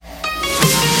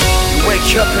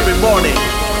wake up every morning,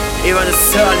 even the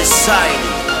sun is shining.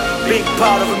 Being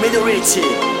part of a minority,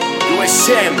 you are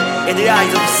shame in the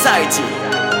eyes of society.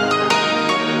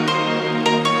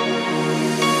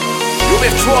 You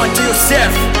withdrawn to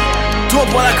yourself,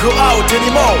 don't wanna go out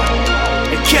anymore,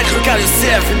 and can't look at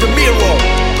yourself in the mirror.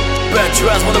 But you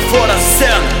just wanna fall as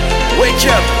the sun. Wake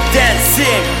up, dance,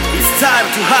 sing, it's time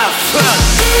to have fun.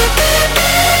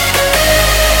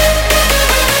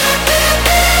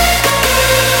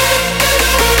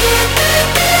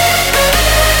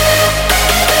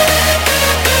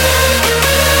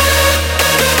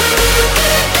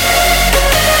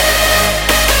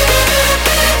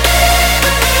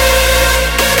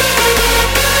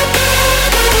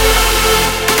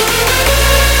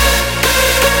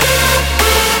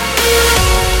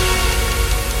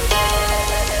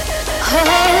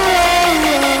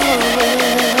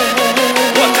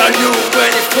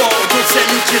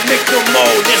 You can make no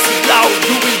more, this is loud,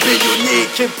 you will be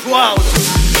unique and proud.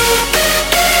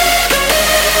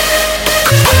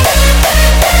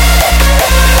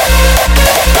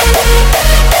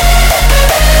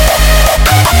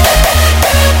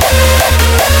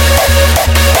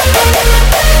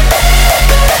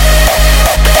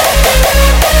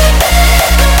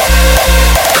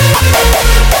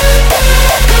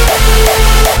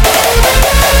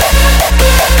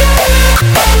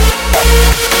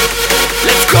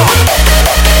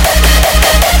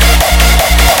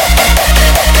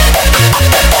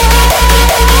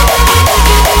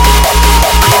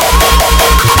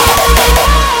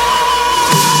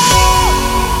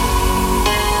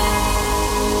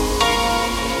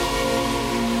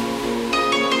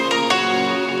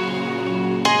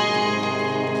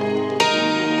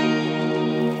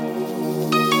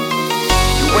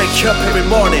 Wake up every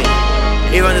morning,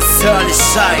 even the sun is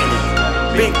shining.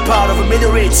 Being part of a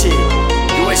minority,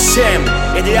 you are shame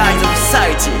in the eyes of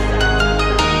society.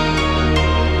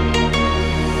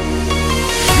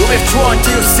 You withdrawn to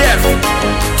yourself,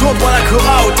 don't wanna go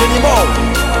out anymore,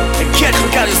 and can't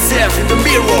look at yourself in the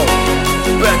mirror.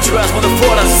 But you just wanna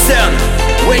fall as the sun.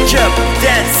 Wake up,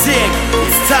 dance, sing,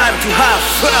 it's time to have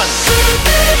fun.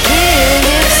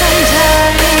 Here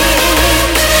sometimes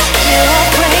you are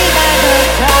prey by the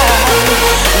crowd.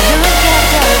 Look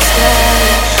at the sky,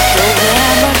 the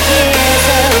glamour tears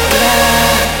of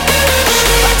blood.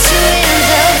 But to end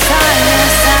of time,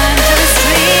 it's time to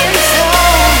stream so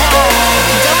high.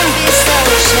 Don't be so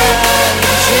shy,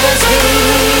 just be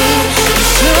unique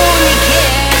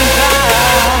and proud.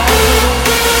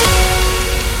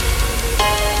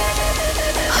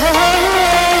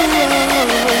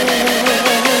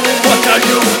 What are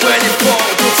you waiting for?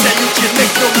 Don't say you can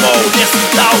make no more. This is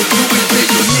loud, you will be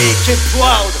unique and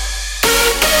proud.